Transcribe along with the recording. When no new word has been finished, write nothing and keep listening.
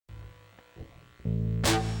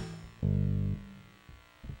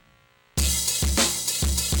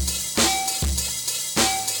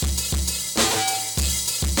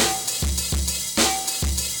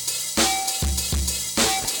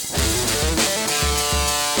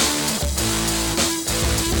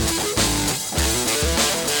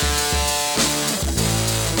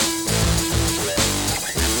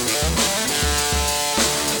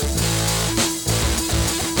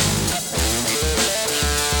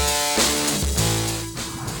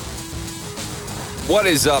What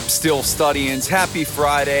is up, Still Studyins? Happy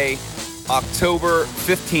Friday, October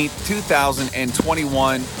 15th,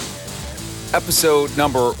 2021, episode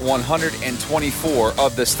number 124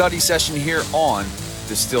 of the study session here on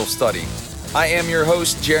the Still Study. I am your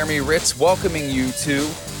host, Jeremy Ritz, welcoming you to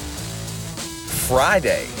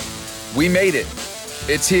Friday. We made it.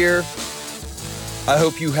 It's here. I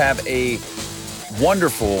hope you have a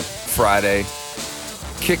wonderful Friday,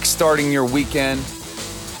 kickstarting your weekend.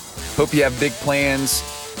 Hope you have big plans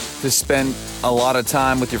to spend a lot of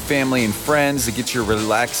time with your family and friends, to get your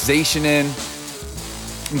relaxation in,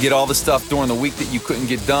 and get all the stuff during the week that you couldn't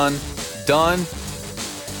get done,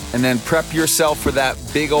 and then prep yourself for that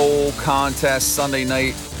big old contest Sunday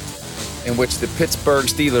night in which the Pittsburgh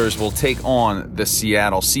Steelers will take on the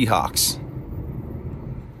Seattle Seahawks.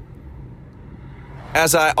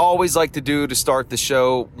 As I always like to do to start the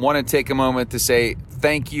show, want to take a moment to say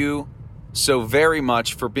thank you so very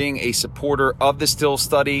much for being a supporter of the Still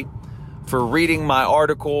Study, for reading my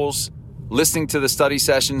articles, listening to the study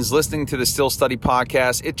sessions, listening to the Still Study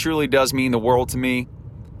podcast. It truly does mean the world to me.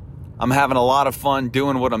 I'm having a lot of fun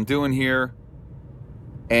doing what I'm doing here,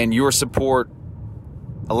 and your support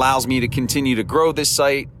allows me to continue to grow this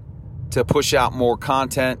site, to push out more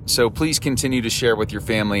content. So please continue to share with your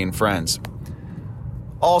family and friends.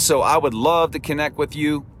 Also, I would love to connect with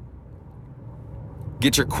you.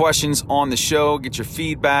 Get your questions on the show, get your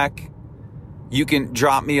feedback. You can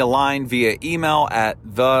drop me a line via email at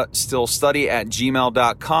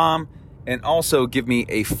thestillstudy@gmail.com, and also give me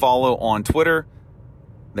a follow on Twitter.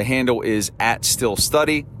 The handle is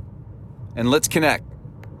 @stillstudy, and let's connect.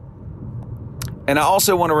 And I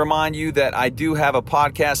also want to remind you that I do have a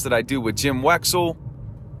podcast that I do with Jim Wexel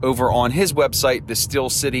over on his website, The Still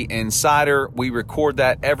City Insider. We record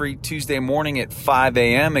that every Tuesday morning at 5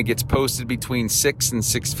 a.m. It gets posted between 6 and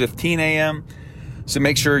 6:15 a.m. So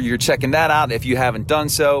make sure you're checking that out if you haven't done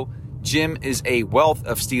so. Jim is a wealth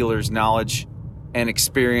of Steelers knowledge and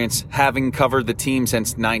experience, having covered the team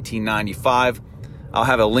since 1995. I'll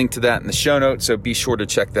have a link to that in the show notes, so be sure to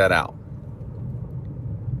check that out.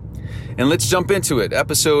 And let's jump into it.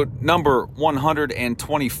 Episode number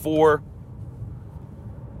 124.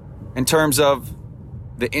 In terms of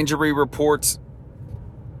the injury reports,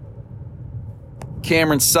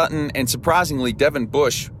 Cameron Sutton and surprisingly Devin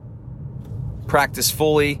Bush practiced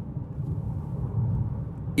fully.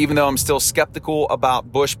 Even though I'm still skeptical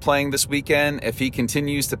about Bush playing this weekend, if he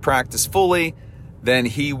continues to practice fully, then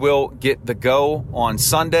he will get the go on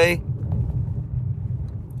Sunday.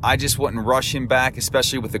 I just wouldn't rush him back,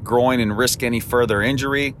 especially with the groin, and risk any further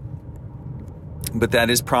injury. But that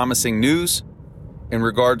is promising news in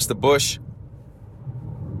regards to Bush.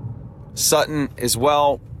 Sutton as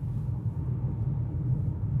well.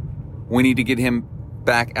 We need to get him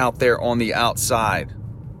back out there on the outside.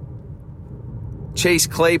 Chase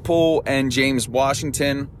Claypool and James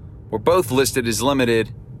Washington were both listed as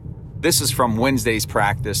limited. This is from Wednesday's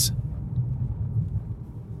practice.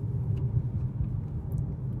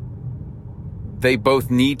 They both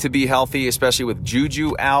need to be healthy, especially with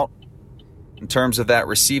Juju out, in terms of that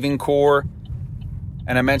receiving core.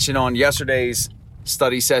 And I mentioned on yesterday's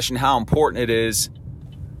study session how important it is,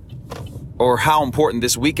 or how important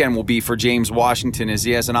this weekend will be for James Washington, as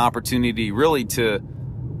he has an opportunity really to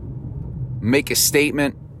make a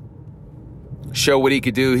statement, show what he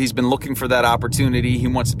could do. He's been looking for that opportunity. He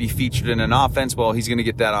wants to be featured in an offense. Well, he's going to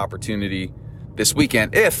get that opportunity this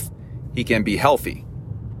weekend if he can be healthy.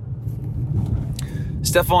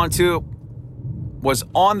 Stephon Tuitt was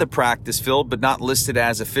on the practice field but not listed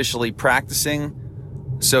as officially practicing.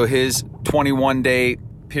 So his 21-day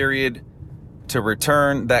period to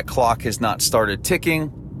return, that clock has not started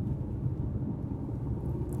ticking.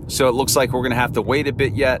 So it looks like we're going to have to wait a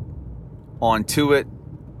bit yet on Tuitt.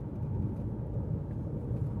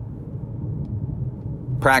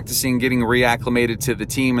 Practicing, getting reacclimated to the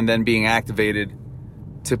team, and then being activated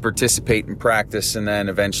to participate in practice and then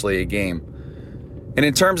eventually a game. And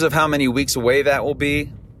in terms of how many weeks away that will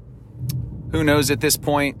be, who knows at this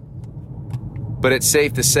point? But it's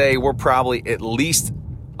safe to say we're probably at least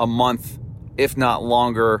a month, if not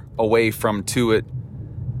longer, away from Tuitt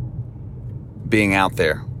being out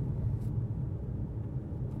there.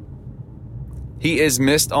 He is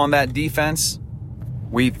missed on that defense.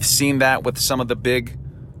 We've seen that with some of the big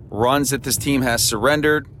runs that this team has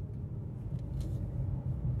surrendered.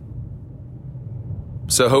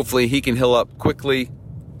 So hopefully he can heal up quickly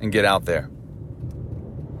and get out there.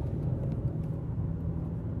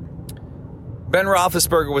 Ben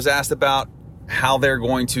Roethlisberger was asked about how they're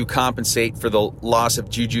going to compensate for the loss of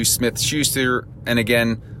Juju Smith-Schuster. And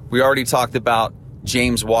again, we already talked about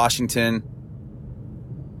James Washington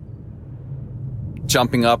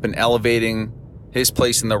jumping up and elevating his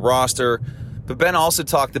place in the roster. But Ben also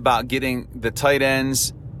talked about getting the tight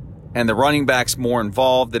ends and the running backs more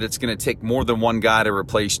involved, that it's going to take more than one guy to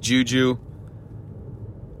replace Juju.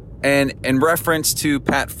 And in reference to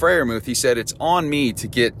Pat Freiermuth, he said, it's on me to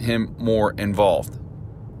get him more involved.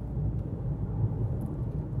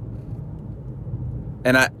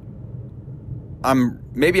 And I'm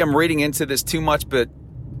reading into this too much, but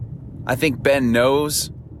I think Ben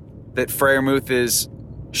knows that Freiermuth is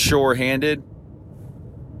sure-handed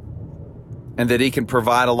and that he can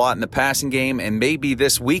provide a lot in the passing game. And maybe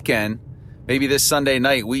this weekend, maybe this Sunday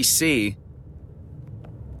night, we see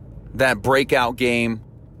that breakout game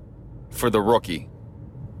for the rookie.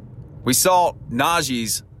 We saw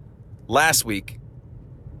Najee's last week.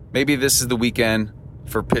 Maybe this is the weekend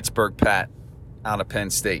for Pittsburgh Pat out of Penn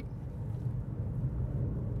State.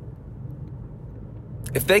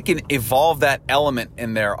 If they can evolve that element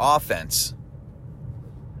in their offense,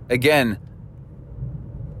 again,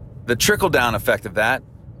 the trickle-down effect of that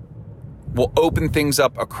will open things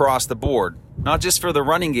up across the board, not just for the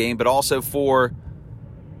running game, but also for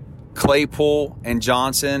Claypool and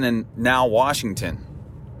Johnson and now Washington.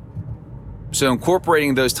 So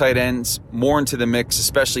incorporating those tight ends more into the mix,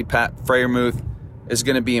 especially Pat Freiermuth, is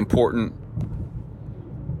going to be important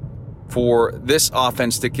for this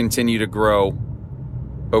offense to continue to grow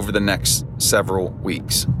over the next several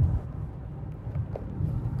weeks.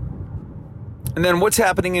 And then what's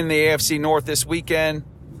happening in the AFC North this weekend?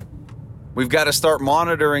 We've got to start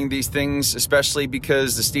monitoring these things, especially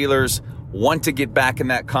because the Steelers want to get back in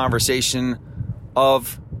that conversation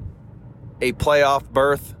of a playoff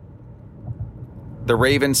berth. The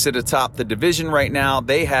Ravens sit atop the division right now.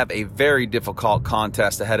 They have a very difficult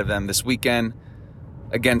contest ahead of them this weekend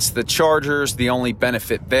against the Chargers. The only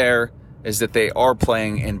benefit there is that they are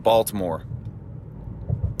playing in Baltimore.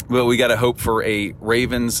 But we got to hope for a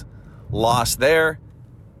Ravens loss there.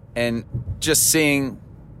 And just seeing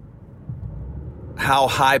how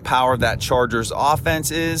high-powered that Chargers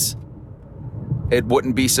offense is, it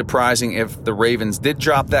wouldn't be surprising if the Ravens did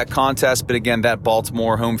drop that contest. But again, that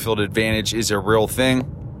Baltimore home field advantage is a real thing.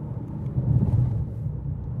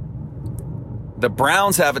 The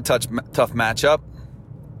Browns have a tough matchup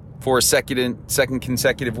for a second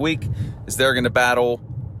consecutive week, as they're going to battle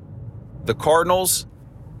the Cardinals.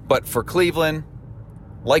 But for Cleveland,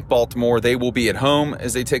 like Baltimore, they will be at home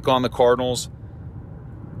as they take on the Cardinals.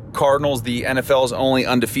 Cardinals, the NFL's only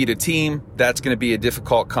undefeated team. That's going to be a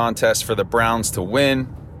difficult contest for the Browns to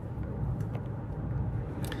win.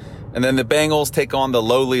 And then the Bengals take on the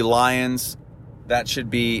lowly Lions. That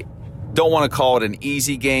should be, don't want to call it an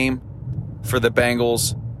easy game for the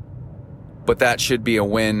Bengals, but that should be a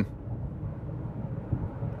win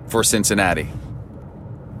for Cincinnati.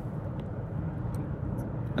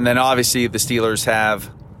 And then obviously the Steelers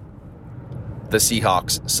have the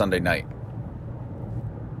Seahawks Sunday night.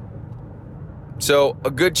 So a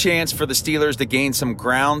good chance for the Steelers to gain some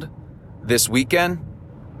ground this weekend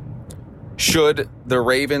should the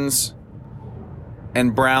Ravens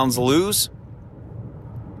and Browns lose.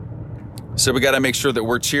 So we got to make sure that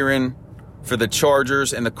we're cheering for the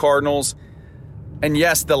Chargers and the Cardinals. And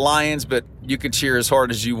yes, the Lions, but you can cheer as hard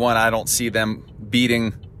as you want. I don't see them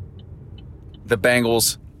beating the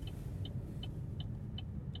Bengals,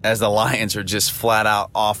 as the Lions are just flat out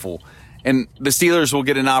awful. And the Steelers will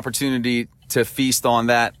get an opportunity to feast on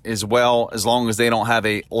that as well, as long as they don't have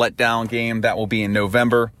a letdown game. That will be in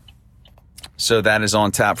November. So that is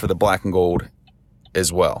on tap for the black and gold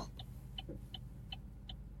as well.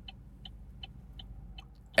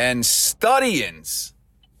 And studyings.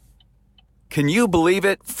 Can you believe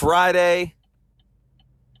it? Friday,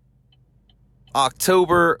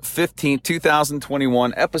 October 15th,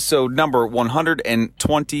 2021, episode number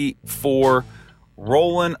 124.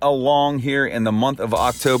 Rolling along here in the month of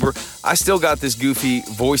October. I still got this goofy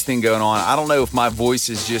voice thing going on. I don't know if my voice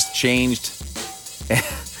has just changed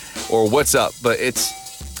or what's up, but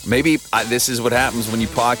it's maybe this is what happens when you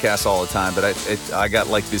podcast all the time. But I got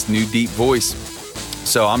like this new deep voice,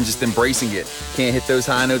 so I'm just embracing it. Can't hit those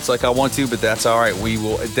high notes like I want to, but that's all right. We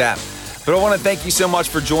will adapt. But I want to thank you so much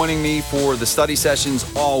for joining me for the study sessions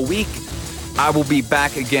all week. I will be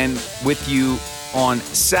back again with you on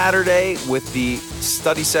Saturday with the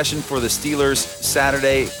study session for the Steelers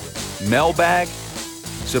Saturday mailbag.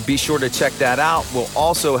 So be sure to check that out. We'll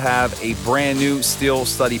also have a brand new Steel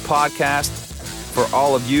Study podcast for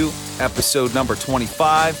all of you, episode number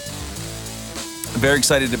 25. I'm very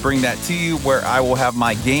excited to bring that to you, where I will have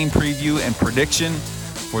my game preview and prediction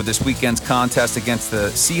for this weekend's contest against the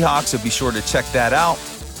Seahawks. So be sure to check that out.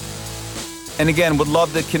 And again, would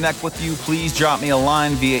love to connect with you. Please drop me a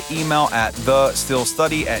line via email at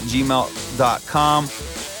thestillstudy@gmail.com.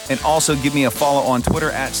 And also give me a follow on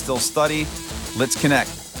Twitter at stillstudy. Let's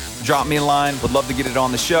connect. Drop me a line. Would love to get it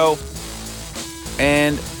on the show.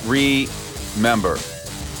 And remember,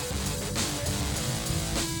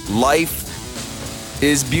 life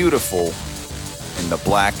is beautiful in the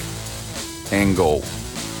black and gold.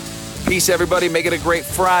 Peace, everybody. Make it a great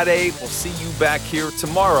Friday. We'll see you back here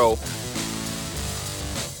tomorrow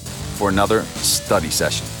for another study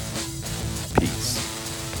session.